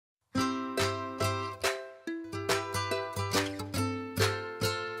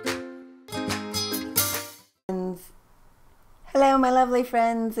Hello, my lovely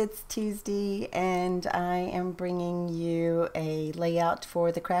friends. It's Tuesday, and I am bringing you a layout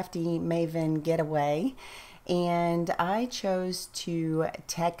for the Crafty Maven Getaway. And I chose to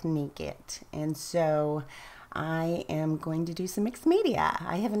technique it. And so I am going to do some mixed media.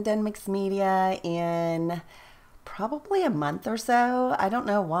 I haven't done mixed media in probably a month or so. I don't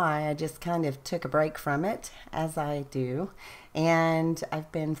know why. I just kind of took a break from it, as I do. And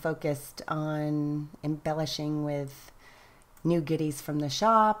I've been focused on embellishing with new goodies from the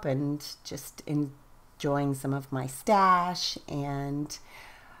shop and just enjoying some of my stash, and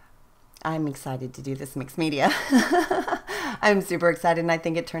I'm excited to do this mixed media. I'm super excited, and I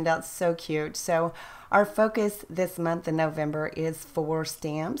think it turned out so cute. So our focus this month in November is for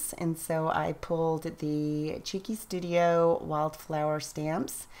stamps, and so I pulled the Cheeky Studio Wildflower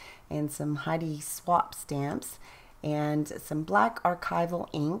stamps and some Heidi Swap stamps and some black archival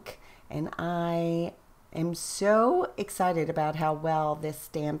ink, and I am so excited about how well this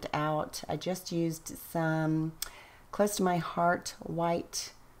stamped out. I just used some close to my heart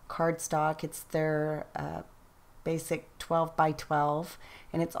white cardstock. It's their basic 12 by 12,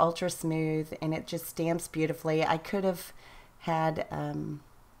 and it's ultra smooth, and it just stamps beautifully. I could have had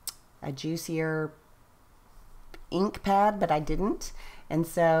a juicier ink pad, but I didn't, and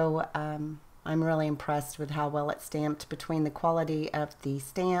so I'm really impressed with how well it stamped between the quality of the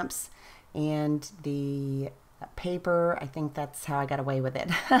stamps and the paper. I think that's how I got away with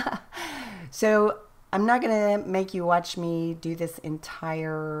it. So I'm not going to make you watch me do this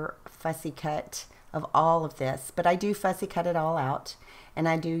entire fussy cut of all of this, but I do fussy cut it all out, and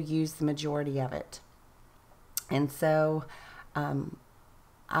I do use the majority of it. And so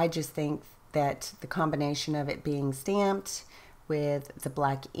I just think that the combination of it being stamped with the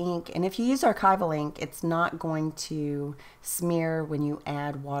black ink, and if you use archival ink, it's not going to smear when you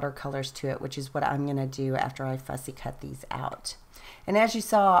add watercolors to it, which is what I'm going to do after I fussy cut these out. And as you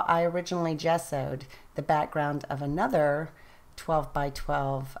saw, I originally gessoed the background of another 12 by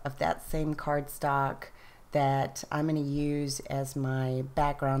 12 of that same cardstock that I'm going to use as my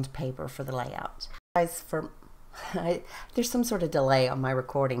background paper for the layout. Guys, there's some sort of delay on my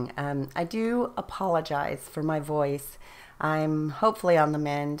recording. I do apologize for my voice. I'm hopefully on the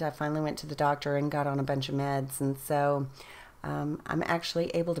mend. I finally went to the doctor and got on a bunch of meds, and so I'm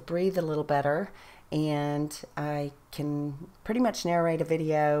actually able to breathe a little better, and I can pretty much narrate a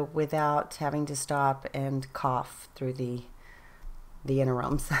video without having to stop and cough through the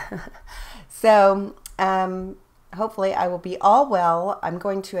interims. So hopefully I will be all well. I'm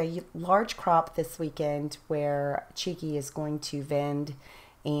going to a large crop this weekend where Cheeky is going to vend,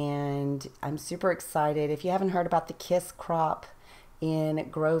 and I'm super excited. If you haven't heard about the Kiss crop in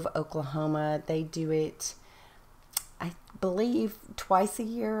Grove, Oklahoma, they do it, I believe, twice a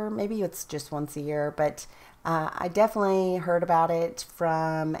year. Maybe it's just once a year, but I definitely heard about it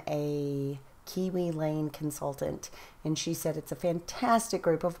from a Kiwi Lane consultant, and she said it's a fantastic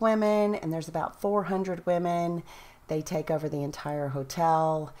group of women, and there's about 400 women. They take over the entire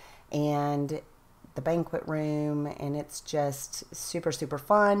hotel and the banquet room, and it's just super, super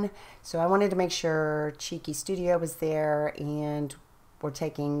fun. So I wanted to make sure Cheeky Studio was there, and we're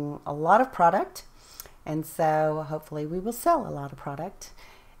taking a lot of product, and so hopefully we will sell a lot of product.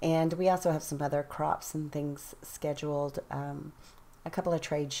 And we also have some other crops and things scheduled, a couple of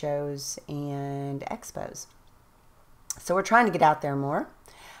trade shows and expos. So we're trying to get out there more.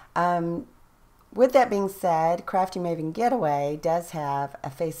 With that being said, Crafty Maven Getaway does have a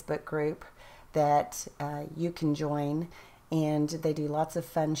Facebook group that you can join, and they do lots of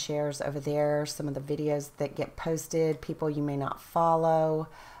fun shares over there. Some of the videos that get posted, people you may not follow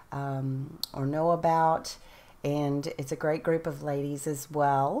or know about, and it's a great group of ladies as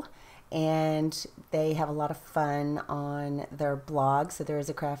well, and they have a lot of fun on their blog. So there is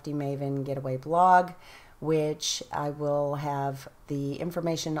a Crafty Maven Getaway blog, which I will have the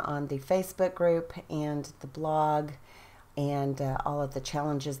information on the Facebook group and the blog, and all of the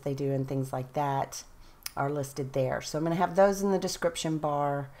challenges they do and things like that are listed there. So I'm going to have those in the description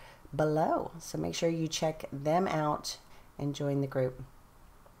bar below. So make sure you check them out and join the group.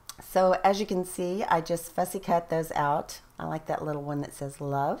 So as you can see, I just fussy cut those out. I like that little one that says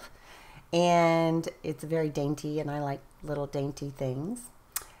love, and it's very dainty, and I like little dainty things.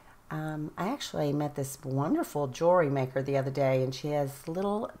 I actually met this wonderful jewelry maker the other day, and she has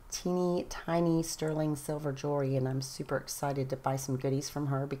little teeny tiny sterling silver jewelry, and I'm super excited to buy some goodies from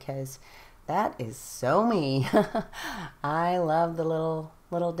her because that is so me. I love the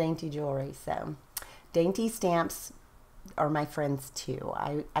little dainty jewelry. So dainty stamps are my friends too.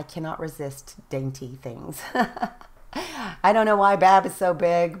 I cannot resist dainty things. I don't know why Bab is so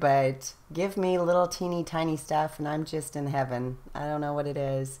big, but give me little teeny tiny stuff and I'm just in heaven. I don't know what it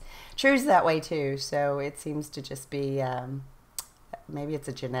is. True's that way too, so it seems to just be, maybe it's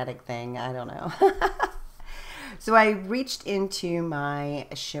a genetic thing. I don't know. So I reached into my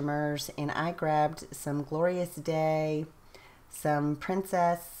shimmers and I grabbed some Glorious Day, some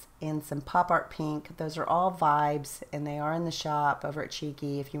Princess, and some Pop Art Pink. Those are all vibes and they are in the shop over at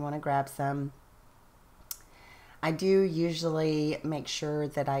Cheeky if you want to grab some. I do usually make sure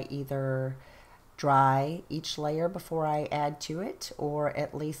that I either dry each layer before I add to it, or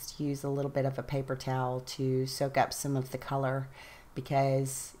at least use a little bit of a paper towel to soak up some of the color,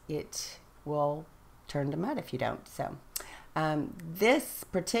 because it will turn to mud if you don't. So this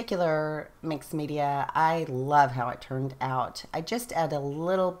particular mixed media, I love how it turned out. I just add a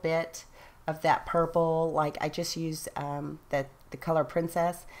little bit of that purple, like I just use the color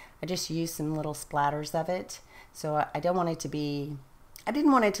Princess. I just use some little splatters of it. So I don't want it to be, I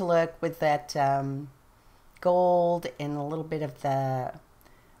didn't want it to look with that gold and a little bit of the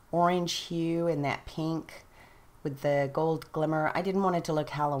orange hue and that pink with the gold glimmer. I didn't want it to look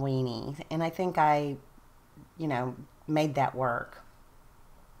Halloween-y, and I think I, you know, made that work.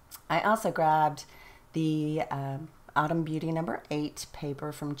 I also grabbed the Autumn Beauty number 8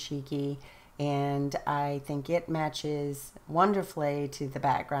 paper from Cheeky, and I think it matches wonderfully to the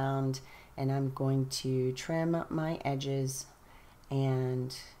background, and I'm going to trim my edges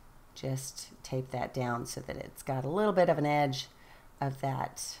and just tape that down so that it's got a little bit of an edge of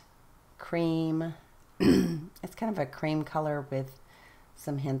that cream. It's kind of a cream color with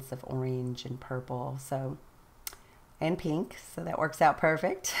some hints of orange and purple, so, and pink, so that works out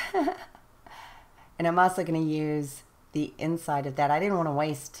perfect. And I'm also going to use the inside of that. I didn't want to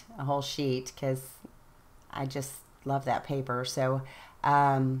waste a whole sheet because I just love that paper, so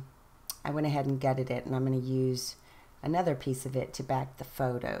I went ahead and gutted it, and I'm going to use another piece of it to back the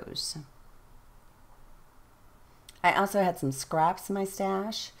photos. I also had some scraps in my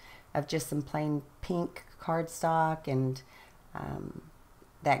stash of just some plain pink cardstock, and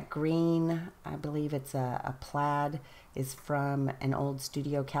that green, I believe it's a plaid, is from an old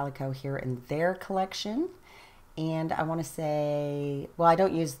Studio Calico here in their collection. And I want to say, well, I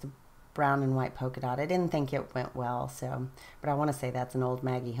don't use the brown and white polka dot. I didn't think it went well, so, but I want to say that's an old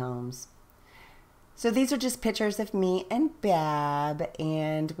Maggie Holmes. So these are just pictures of me and Bab,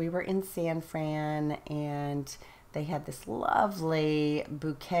 and we were in San Fran, and they had this lovely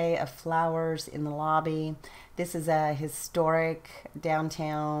bouquet of flowers in the lobby. This is a historic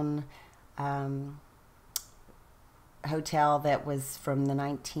downtown hotel that was from the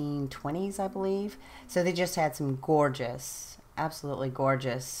 1920s, I believe. So they just had some gorgeous, absolutely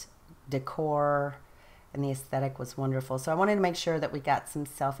gorgeous decor, and the aesthetic was wonderful. So I wanted to make sure that we got some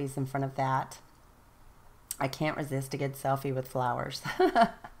selfies in front of that. I can't resist a good selfie with flowers.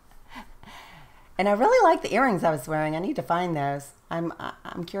 And I really like the earrings I was wearing. I need to find those. I'm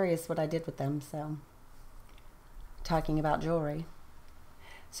curious what I did with them. So, talking about jewelry.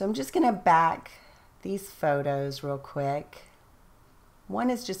 So I'm just going to back these photos real quick. One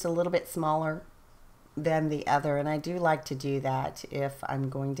is just a little bit smaller than the other, and I do like to do that if I'm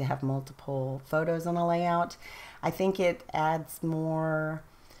going to have multiple photos on a layout. I think it adds more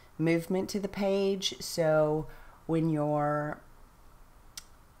movement to the page, so when you're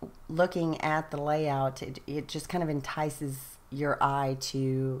looking at the layout, it just kind of entices your eye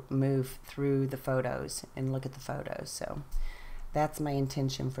to move through the photos and look at the photos. So that's my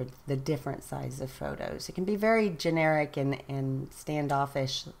intention for the different sizes of photos. It can be very generic and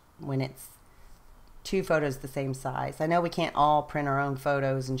standoffish when it's two photos the same size. I know we can't all print our own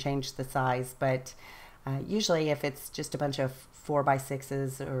photos and change the size, but usually if it's just a bunch of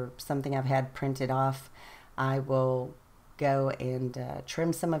 4x6s or something I've had printed off, I will go and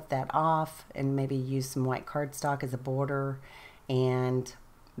trim some of that off and maybe use some white cardstock as a border, and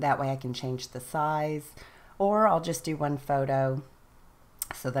that way I can change the size, or I'll just do one photo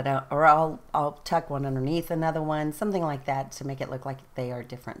so that I'll tuck one underneath another one, something like that, to make it look like they are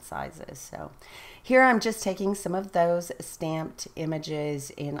different sizes. So here I'm just taking some of those stamped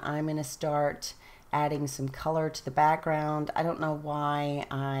images, and I'm going to start adding some color to the background. I don't know why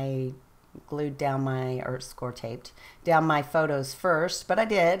I glued down my, or score taped down my photos first, but I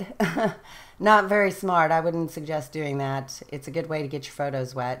did. Not very smart. I wouldn't suggest doing that. It's a good way to get your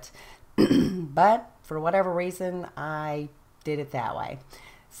photos wet. But for whatever reason, I did it that way.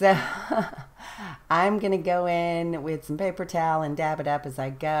 So I'm going to go in with some paper towel and dab it up as I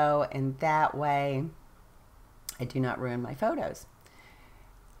go, and that way I do not ruin my photos.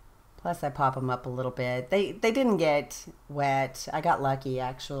 Plus, I pop them up a little bit. They didn't get wet. I got lucky,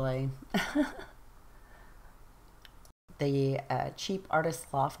 actually. the cheap Artist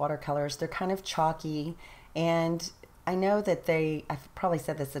Loft watercolors. They're kind of chalky, and I know that I've probably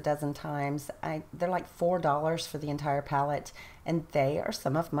said this a dozen times, they're like $4 for the entire palette, and they are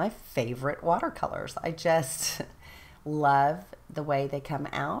some of my favorite watercolors. I just love the way they come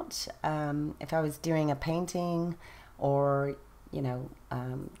out. If I was doing a painting or, you know,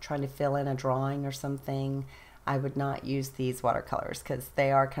 trying to fill in a drawing or something, I would not use these watercolors because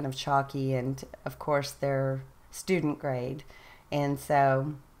they are kind of chalky, and of course they're student grade, and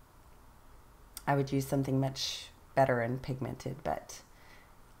so I would use something much better and pigmented. But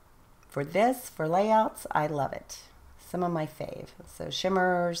for this, for layouts, I love it. Some of my fave. So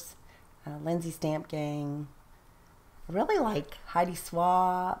shimmers, Lindsay Stamp Gang. I really like Heidi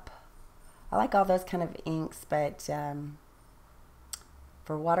Swap. I like all those kind of inks, but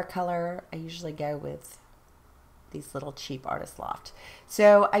for watercolor, I usually go with these little cheap Artist Loft.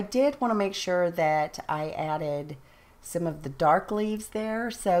 So I did want to make sure that I added some of the dark leaves there.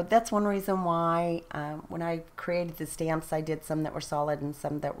 So that's one reason why when I created the stamps, I did some that were solid and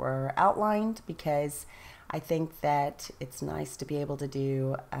some that were outlined, because I think that it's nice to be able to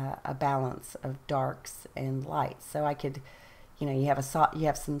do a balance of darks and lights. So I could, you know, you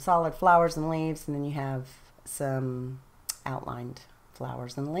have some solid flowers and leaves, and then you have some outlined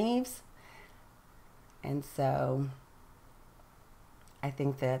flowers and leaves. And so I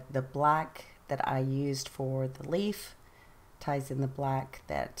think that the black that I used for the leaf ties in the black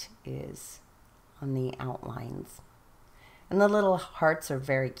that is on the outlines. And the little hearts are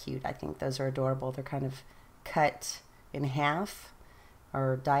very cute. I think those are adorable. They're kind of cut in half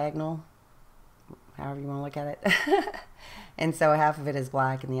or diagonal, however you want to look at it. And so half of it is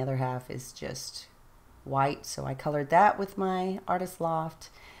black and the other half is just white. So I colored that with my Artist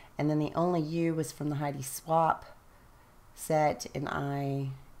Loft. And then the only U was from the Heidi Swap set, and I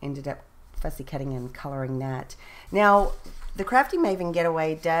ended up fussy cutting and coloring that. Now, the Crafty Maven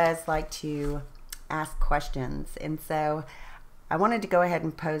Getaway does like to ask questions, and so I wanted to go ahead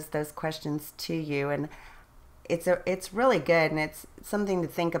and pose those questions to you. And it's really good, and it's something to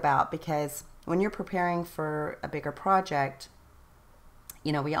think about, because when you're preparing for a bigger project,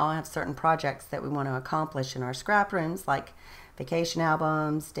 you know, we all have certain projects that we want to accomplish in our scrap rooms, like vacation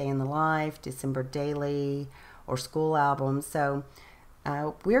albums, day in the life, December daily, or school albums. So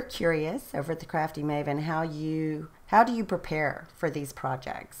we're curious over at the Crafty Maven, how do you prepare for these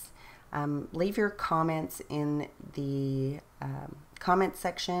projects? Leave your comments in the comment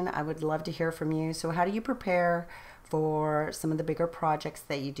section. I would love to hear from you. So how do you prepare for some of the bigger projects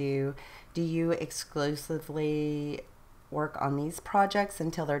that you do? Do you exclusively work on these projects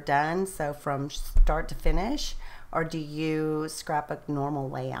until they're done, so from start to finish, or do you scrapbook normal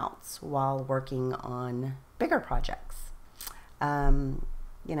layouts while working on bigger projects?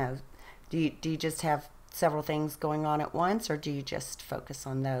 You know, do you just have several things going on at once, or do you just focus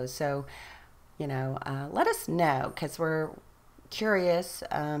on those? So, you know, let us know, because we're curious.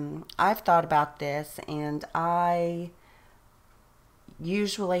 I've thought about this, and I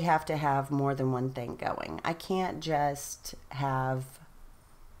usually have to have more than one thing going. I can't just have,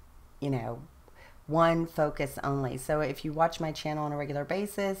 you know, one focus only. So if you watch my channel on a regular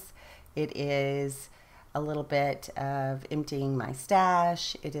basis, it is a little bit of emptying my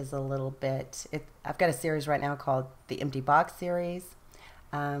stash. It is a little bit, I've got a series right now called the Empty Box series,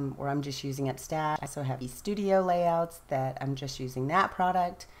 where I'm just using up stash. I also have these studio layouts that I'm just using that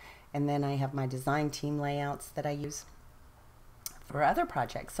product. And then I have my design team layouts that I use for other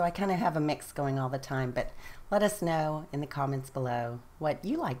projects. So I kind of have a mix going all the time, but let us know in the comments below what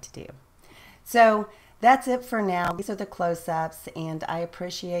you like to do. So that's it for now. These are the close-ups, and I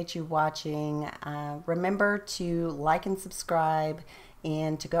appreciate you watching. Remember to like and subscribe,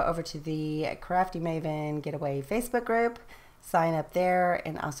 and to go over to the Crafty Maven Getaway Facebook group, sign up there,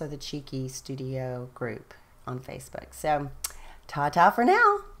 and also the Cheeky Studio group on Facebook. So ta-ta for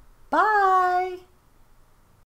now. Bye.